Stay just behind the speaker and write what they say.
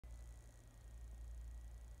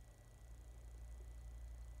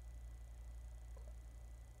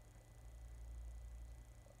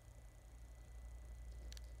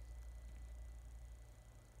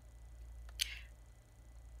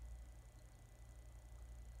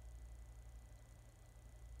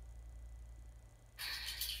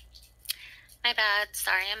My bad.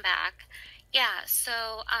 Sorry, I'm back. Yeah,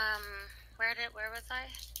 so where was I?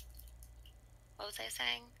 What was I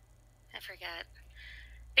saying? I forget.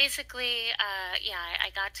 Basically, yeah, I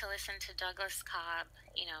got to listen to Douglas Cobb,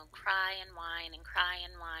 cry and whine and cry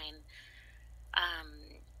and whine,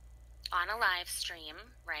 um, on a live stream,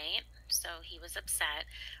 right? So he was upset.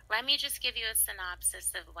 Let me just give you a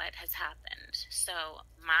synopsis of what has happened. So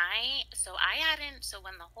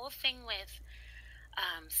when the whole thing with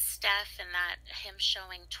Steph and that him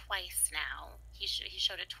showing twice now. He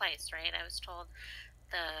showed it twice, right? I was told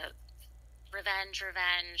the revenge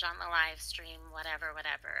on the live stream, whatever,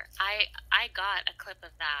 whatever. I got a clip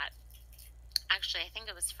of that. Actually, I think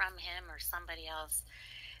it was from him or somebody else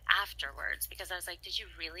afterwards because I was like, "Did you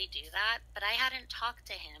really do that?" But I hadn't talked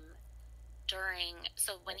to him during.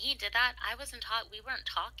 So when he did that, I wasn't talk. We weren't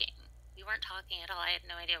talking. We weren't talking at all. I had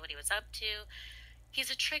no idea what he was up to. He's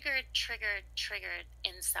a triggered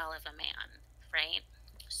incel of a man, right?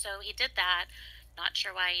 So he did that. Not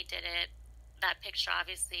sure why he did it. That picture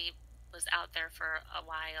obviously was out there for a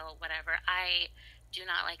while, whatever. I do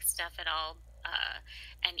not like Steph at all.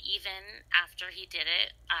 And even after he did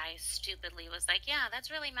it, I stupidly was like, yeah, that's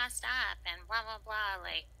really messed up and blah, blah, blah.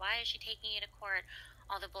 Like, why is she taking you to court?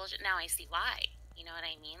 All the bullshit. Now I see why. You know what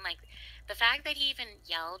I mean? Like, the fact that he even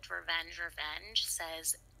yelled revenge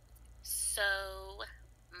says so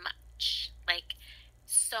much. Like,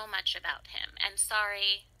 so much about him. And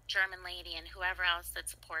sorry, German lady and whoever else that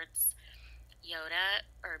supports Yoda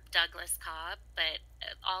or Douglas Cobb, but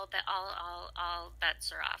all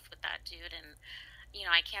bets are off with that dude. And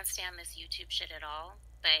I can't stand this YouTube shit at all.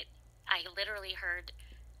 But I literally heard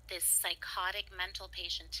this psychotic mental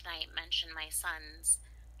patient tonight mention my son's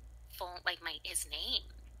phone, like my his name,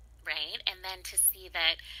 right? And then to see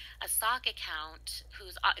that a sock account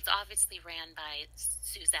who's it's obviously ran by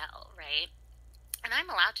Suzelle, right? And I'm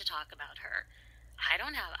allowed to talk about her.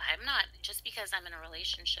 I'm not, just because I'm in a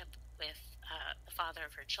relationship with the father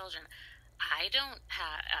of her children, I don't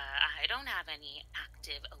have any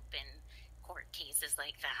active open court cases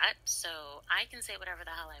like that, so I can say whatever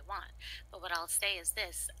the hell I want. But what I'll say is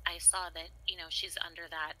this: I saw that she's under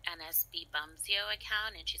that NSB Bumsio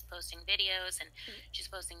account, and she's posting videos and she's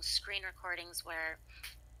posting screen recordings where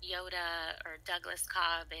Yoda or Douglas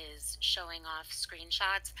Cobb is showing off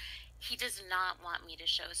screenshots. He does not want me to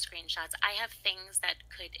show screenshots. I have things that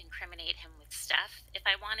could incriminate him with Steph if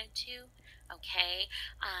I wanted to. Okay.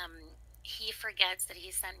 He forgets that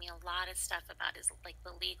he sent me a lot of stuff about his, like,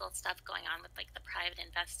 the legal stuff going on with, like, the private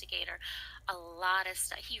investigator, a lot of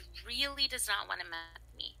stuff. He really does not want to mess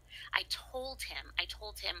with me. I told him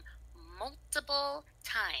multiple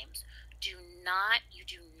times, you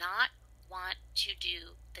do not want to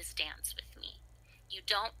do this dance with me. You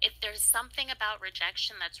don't, if there's something about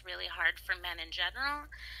rejection that's really hard for men in general,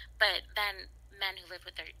 but then men who live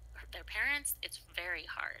with their parents, it's very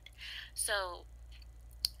hard. So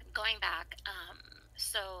going back,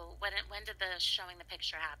 so when did the showing the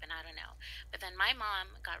picture happen? I don't know. But then my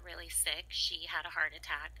mom got really sick. She had a heart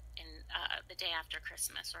attack in the day after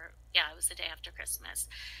Christmas, or yeah, it was the day after Christmas.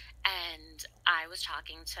 And I was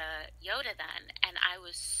talking to Yoda then, and I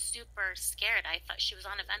was super scared. I thought she was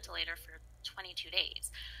on a ventilator for 22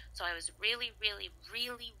 days. So I was really, really,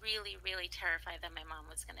 really, really, really terrified that my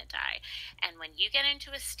mom was going to die. And when you get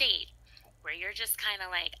into a state where you're just kind of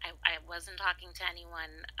like, I wasn't talking to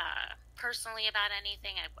anyone personally about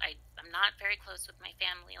anything. I'm not very close with my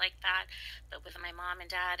family like that, but with my mom and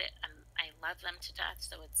dad, I love them to death,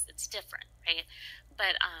 so it's different, right?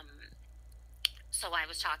 But so I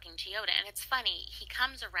was talking to Yoda, and it's funny. He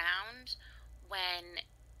comes around when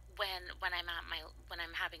when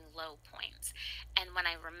I'm having low points, and when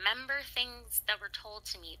I remember things that were told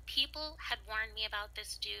to me. People had warned me about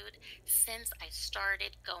this dude since I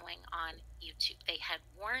started going on YouTube. They had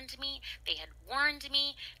warned me. They had warned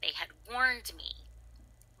me. They had warned me,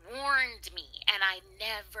 and I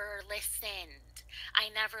never listened. I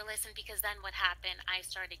never listened because then what happened, I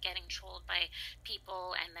started getting trolled by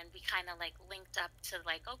people, and then we kind of like linked up to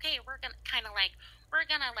like, okay, we're gonna like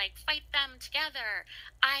fight them together.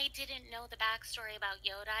 I didn't know the backstory about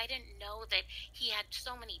Yoda. I didn't know that he had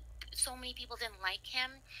so many people didn't like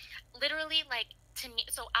him. Literally, like, to me,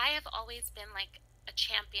 so I have always been like a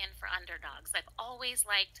champion for underdogs. I've always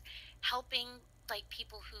liked helping, like,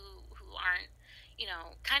 people who aren't,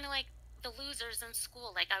 kind of like the losers in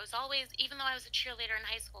school. Like, I was always, even though I was a cheerleader in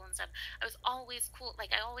high school and stuff, I was always cool.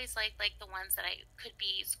 Like, I always liked, like, the ones that I could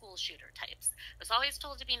be school shooter types. I was always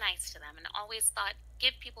told to be nice to them and always thought,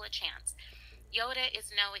 give people a chance. Yoda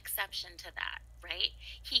is no exception to that, right?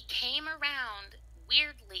 He came around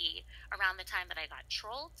weirdly around the time that I got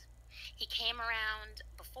trolled. He came around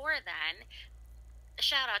before then,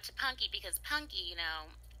 shout out to Punky, because Punky,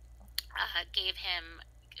 gave him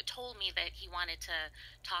told me that he wanted to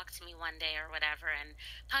talk to me one day or whatever, and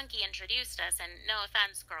Punky introduced us. And no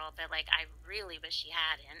offense, girl, but like I really wish he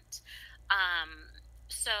hadn't.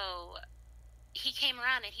 So he came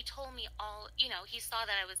around and he told me all, he saw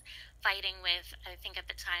that I was fighting with, I think at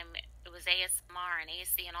the time it was ASMR and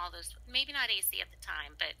AC and all those, maybe not AC at the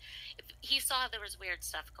time, but he saw there was weird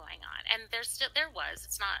stuff going on. And there was,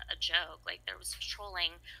 it's not a joke, like there was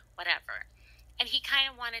trolling, whatever. And he kind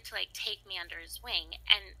of wanted to like take me under his wing.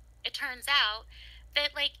 And it turns out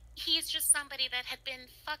that like he's just somebody that had been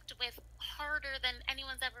fucked with harder than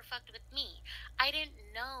anyone's ever fucked with me. I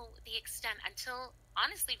didn't know the extent until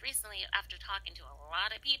honestly recently, after talking to a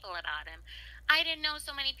lot of people about him. I didn't know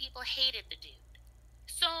so many people hated the dude.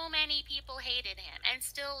 So many people hated him and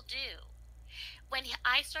still do. When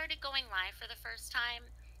I started going live for the first time,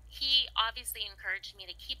 he obviously encouraged me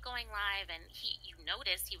to keep going live, and you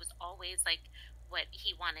notice he was always like what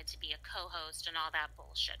he wanted to be, a co-host and all that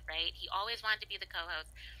bullshit, right? He always wanted to be the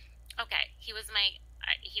co-host. Okay, he was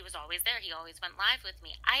always there. He always went live with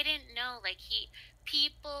me. I didn't know like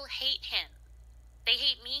people hate him. They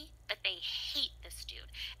hate me, but they hate this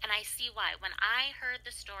dude. And I see why. When I heard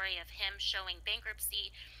the story of him showing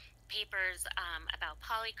bankruptcy papers about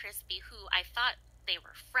Polly Crispy, who I thought they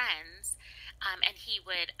were friends, and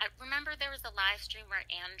I remember there was a live stream where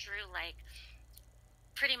Andrew, like,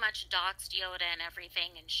 pretty much doxed Yoda and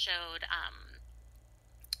everything and showed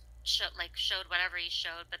whatever he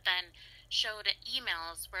showed, but then showed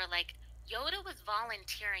emails where, like, Yoda was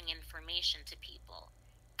volunteering information to people.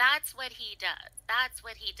 That's what he does. That's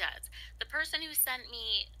what he does. The person who sent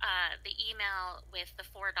me the email with the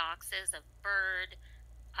four doxes of Bird,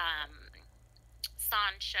 um,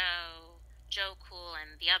 Sancho, Joe Cool,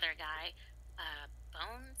 and the other guy,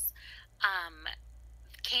 Bones, um,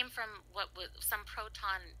 came from what was some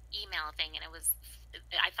Proton email thing, and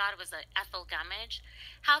I thought it was a Ethel Gummidge.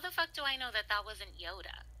 How the fuck do I know that that wasn't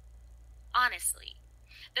Yoda? Honestly.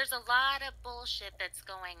 There's a lot of bullshit that's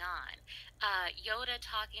going on. Yoda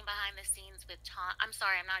talking behind the scenes with Tom. I'm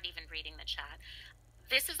sorry, I'm not even reading the chat.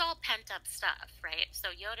 This is all pent up stuff, right?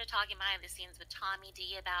 So Yoda talking behind the scenes with Tommy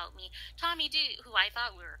D about me. Tommy D, who I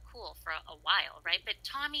thought we were cool for a while, right? But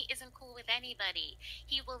Tommy isn't cool with anybody.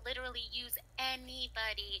 He will literally use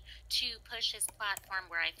anybody to push his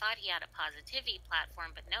platform, where I thought he had a positivity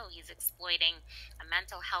platform, but no, he's exploiting a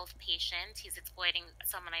mental health patient. He's exploiting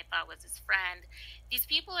someone I thought was his friend. These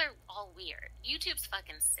people are all weird. YouTube's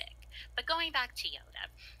fucking sick. But going back to Yoda,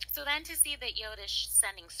 so then to see that Yoda's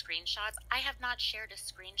sending screenshots, I have not shared a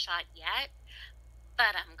screenshot yet,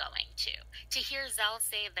 but I'm going to. To hear Zell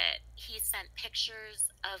say that he sent pictures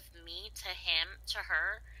of me to him, to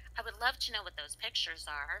her, I would love to know what those pictures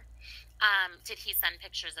are. Did he send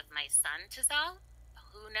pictures of my son to Zell?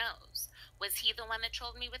 Who knows? Was he the one that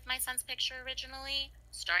trolled me with my son's picture originally?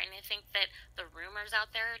 Starting to think that the rumors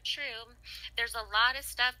out there are true. There's a lot of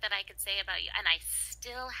stuff that I could say about you, and I'm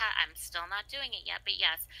still not doing it yet. But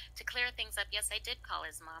yes, to clear things up, yes, I did call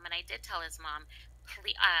his mom, and I did tell his mom.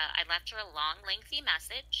 I left her a long, lengthy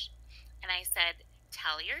message, and I said,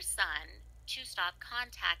 "Tell your son to stop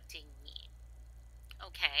contacting me."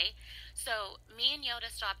 Okay, so me and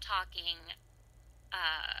Yoda stopped talking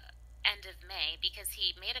end of May, because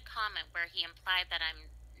he made a comment where he implied that I'm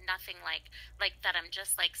nothing like that I'm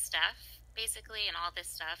just like Steph, basically, and all this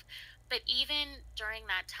stuff. But even during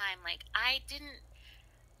that time, like I didn't.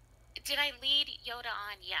 Did I lead Yoda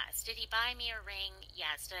on? Yes. Did he buy me a ring?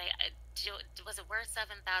 Yes. Was it worth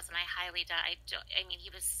 7,000? I highly doubt. I mean, he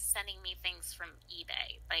was sending me things from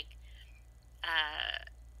eBay, uh,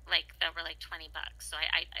 like that were like $20. So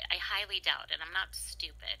I highly doubt it. I'm not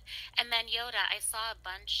stupid. And then Yoda, I saw a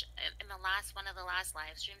bunch in one of the last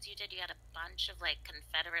live streams you did. You had a bunch of like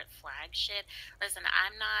Confederate flag shit. Listen,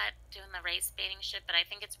 I'm not doing the race baiting shit, but I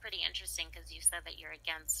think it's pretty interesting because you said that you're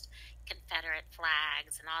against Confederate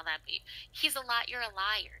flags and all that. But you're a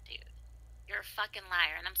liar, dude. You're a fucking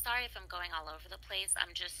liar. And I'm sorry if I'm going all over the place.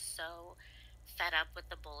 I'm just so fed up with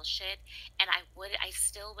the bullshit. And I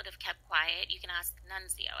still would have kept quiet. You can ask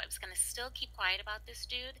Nunzio. I was going to still keep quiet about this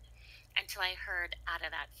dude until I heard out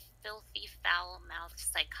of that filthy, foul mouthed,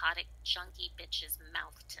 psychotic, junkie bitch's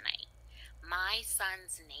mouth tonight my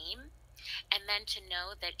son's name. And then to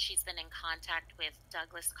know that she's been in contact with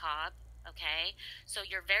Douglas Cobb. Okay, so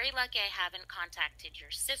you're very lucky I haven't contacted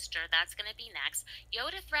your sister. That's going to be next.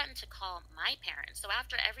 Yoda threatened to call my parents. So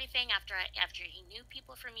after everything, after he knew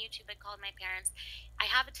people from YouTube had called my parents, I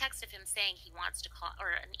have a text of him saying he wants to call,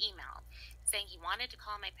 or an email saying he wanted to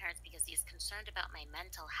call my parents because he's concerned about my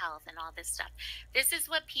mental health and all this stuff. This is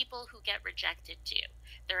what people who get rejected do.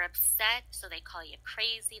 They're upset, so they call you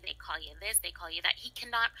crazy, they call you this, they call you that. He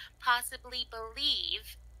cannot possibly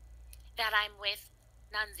believe that I'm with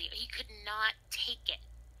Nunzio. He could not take it.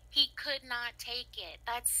 He could not take it.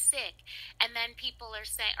 That's sick. And then people are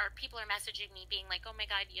saying, or people are messaging me being like, oh my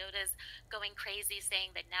God, Yoda's going crazy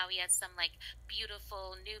saying that now he has some like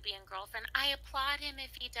beautiful Nubian girlfriend. I applaud him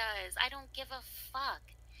if he does. I don't give a fuck.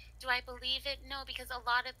 Do I believe it? No, because a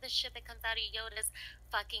lot of the shit that comes out of Yoda's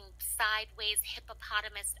fucking sideways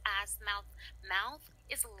hippopotamus ass mouth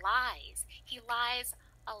is lies. He lies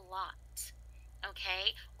a lot.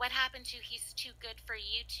 Okay, what happened to he's too good for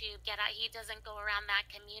YouTube? Get out. He doesn't go around that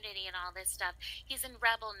community and all this stuff. He's in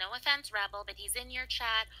Rebel. No offense, Rebel, but he's in your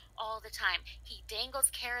chat all the time. He dangles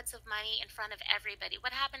carrots of money in front of everybody. What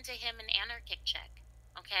happened to him and Anarchic Chick?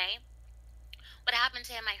 Okay, what happened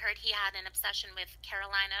to him? I heard he had an obsession with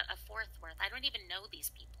Carolina of Forthworth. I don't even know these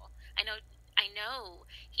people. I know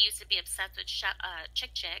he used to be obsessed with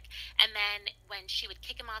Chick Chick, and then when she would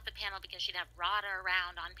kick him off the panel because she'd have Rada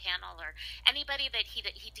around on panel or anybody that he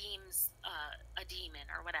deems a demon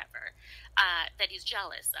or whatever that he's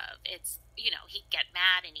jealous of, it's he'd get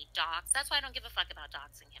mad and he'd dox. That's why I don't give a fuck about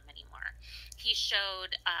doxing him anymore. He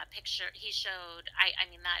showed a picture. He showed I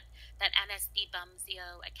mean that NSB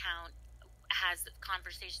Bumzio account has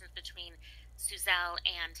conversations between Suzelle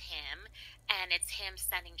and him, and it's him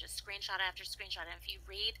sending just screenshot after screenshot. And if you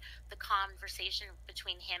read the conversation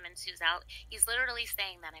between him and Suzelle, he's literally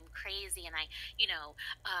saying that I'm crazy and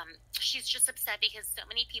she's just upset because so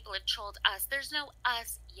many people have trolled us. There's no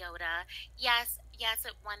us, Yoda. Yes, yes,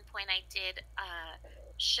 at one point I did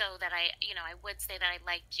show that I would say that I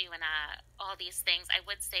liked you and all these things. I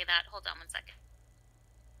would say that. Hold on one second.